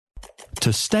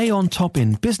To stay on top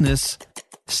in business,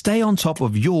 stay on top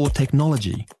of your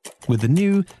technology with the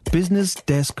new Business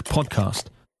Desk podcast,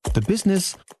 The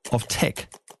Business of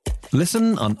Tech.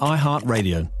 Listen on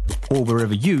iHeartRadio or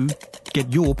wherever you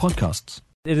get your podcasts.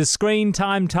 It is Screen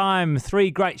Time. 3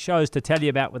 great shows to tell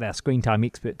you about with our Screen Time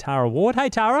expert, Tara Ward. Hey,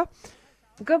 Tara.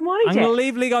 Good morning, I'm Jack. going to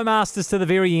leave Lego Masters to the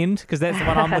very end because that's the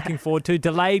one I'm looking forward to.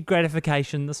 Delayed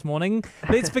gratification this morning.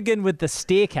 Let's begin with The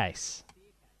Staircase.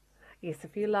 Yes,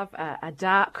 if you love a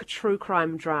dark true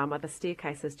crime drama, The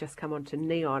Staircase has just come onto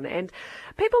Neon. And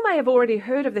people may have already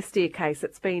heard of The Staircase.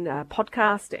 It's been a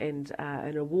podcast and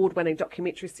an award-winning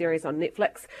documentary series on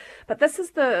Netflix. But this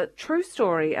is the true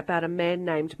story about a man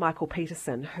named Michael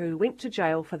Peterson who went to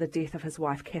jail for the death of his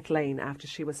wife Kathleen after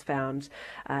she was found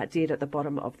dead at the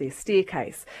bottom of their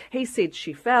staircase. He said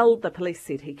she fell, the police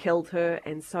said he killed her,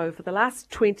 and so for the last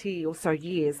 20 or so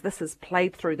years this has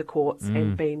played through the courts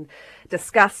and been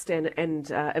discussed and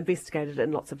investigated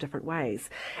in lots of different ways.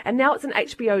 And now it's an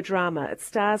HBO drama. It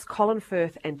stars Colin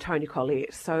Firth and Toni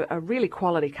Collette, so a really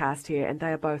quality cast here, and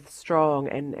they are both strong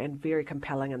and very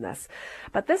compelling in this.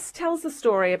 But this tells the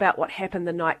story about what happened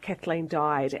the night Kathleen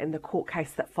died and the court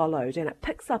case that followed, and it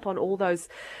picks up on all those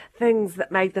things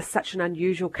that made this such an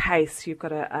unusual case. You've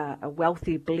got a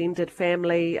wealthy blended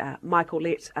family. Michael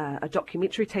let a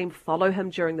documentary team follow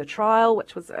him during the trial,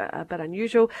 which was a bit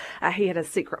unusual. He had a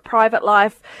secret private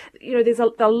life. You know, there's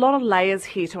a lot of layers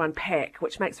here to unpack,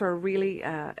 which makes for a really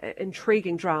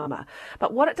intriguing drama.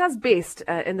 But what it does best,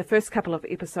 in the first couple of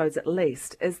episodes at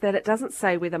least, is that it doesn't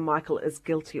say whether Michael is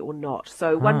guilty or not.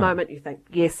 So one moment you think,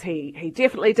 yes, he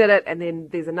definitely did it, and then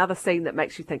there's another scene that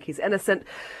makes you think he's innocent.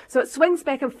 So it swings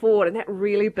back and forward, and that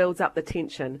really builds up the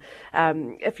tension.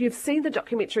 If you've seen the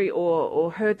documentary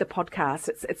or heard the podcast,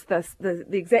 it's the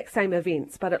exact same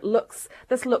events, but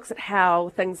this looks at how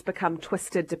things become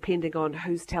twisted depending on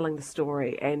who's telling the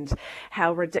story and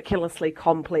how ridiculously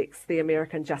complex the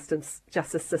American justice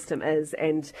system is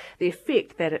and the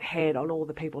effect that it had on all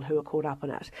the people who are caught up in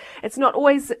it. It's not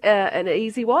always an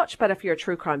easy watch, but if you're a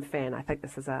true crime fan, I think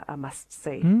this is a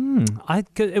must-see.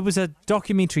 It was a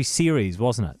documentary series,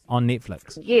 wasn't it, on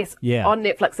Netflix? Yes, yeah. On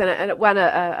Netflix, and it won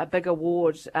a big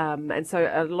award, and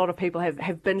so a lot of people have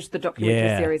binged the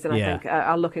documentary series, and I think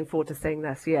are looking forward to seeing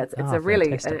this. Yeah, it's a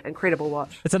really incredible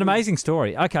watch. It's an amazing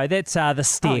story. Okay, that's The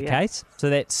Staircase. So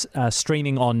that's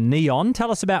streaming on Neon.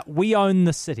 Tell us about We Own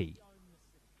the City.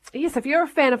 Yes, if you're a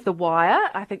fan of The Wire,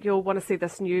 I think you'll want to see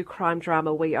this new crime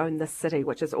drama, We Own This City,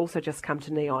 which has also just come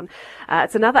to Neon.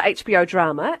 It's another HBO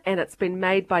drama, and it's been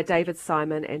made by David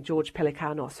Simon and George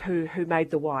Pelecanos, who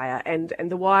made The Wire. And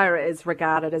The Wire is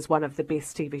regarded as one of the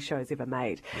best TV shows ever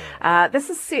made. This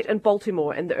is set in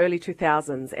Baltimore in the early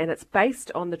 2000s, and it's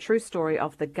based on the true story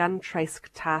of the Gun Trace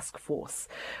Task Force,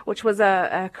 which was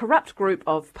a corrupt group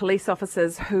of police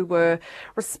officers who were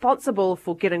responsible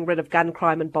for getting rid of gun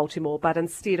crime in Baltimore, but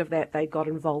instead of that, they got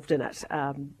involved in it.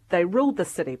 They ruled the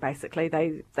city, basically.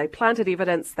 They planted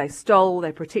evidence, they stole,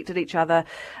 they protected each other.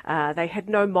 They had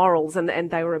no morals, and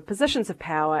they were in positions of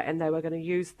power, and they were going to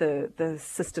use the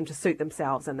system to suit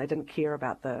themselves, and they didn't care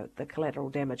about the collateral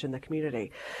damage in the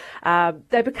community.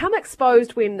 They become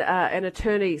exposed when an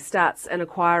attorney starts an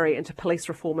inquiry into police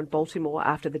reform in Baltimore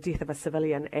after the death of a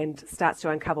civilian and starts to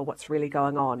uncover what's really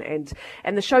going on.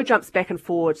 And the show jumps back and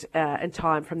forward in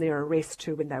time from their arrest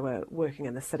to when they were working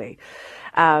in the city.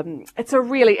 It's a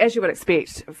really, as you would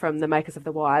expect from the makers of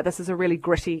The Wire, this is a really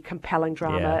gritty, compelling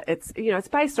drama. It's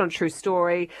based on a true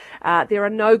story. There are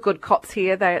no good cops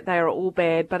here. They are all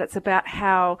bad, but it's about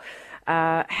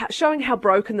showing how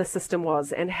broken the system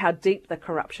was and how deep the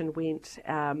corruption went,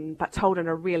 but told in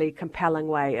a really compelling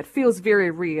way. It feels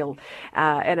very real,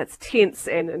 and it's tense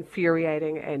and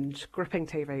infuriating and gripping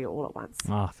TV all at once.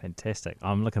 Oh, fantastic.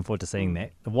 I'm looking forward to seeing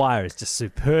that. The Wire is just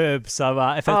superb, so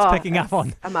if it's picking up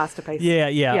on... a masterpiece.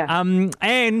 Yeah.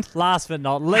 And last but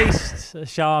not least, a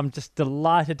show I'm just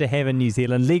delighted to have in New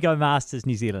Zealand, Lego Masters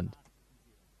New Zealand.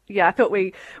 Yeah, I thought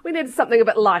we needed something a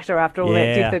bit lighter after all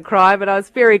that death and crime, and I was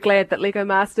very glad that Lego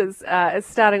Masters is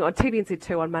starting on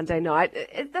TVNZ2 on Monday night.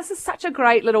 This is such a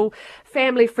great little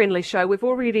family-friendly show. We've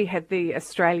already had the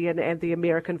Australian and the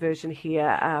American version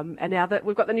here, and now that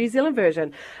we've got the New Zealand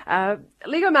version.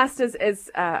 Lego Masters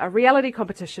is a reality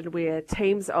competition where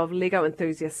teams of Lego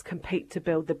enthusiasts compete to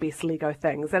build the best Lego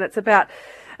things, and it's about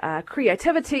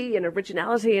creativity and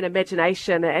originality and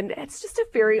imagination, and it's just a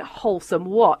very wholesome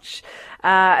watch.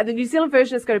 the New Zealand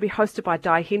version is going to be hosted by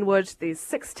Di Henwood. There's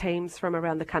 6 teams from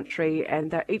around the country,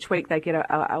 and each week they get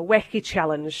a wacky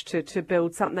challenge to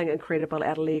build something incredible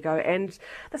out of Lego. And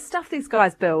the stuff these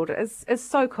guys build is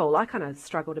so cool. I kind of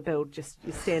struggle to build just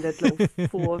your standard little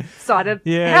 4-sided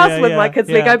house with my kids'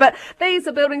 Lego, but these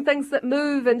are building things that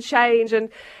move and change, and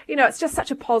it's just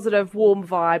such a positive, warm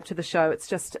vibe to the show. It's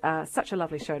just such a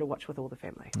lovely show to watch with all the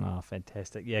family. Oh,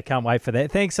 fantastic. Yeah, can't wait for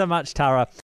that. Thanks so much, Tara.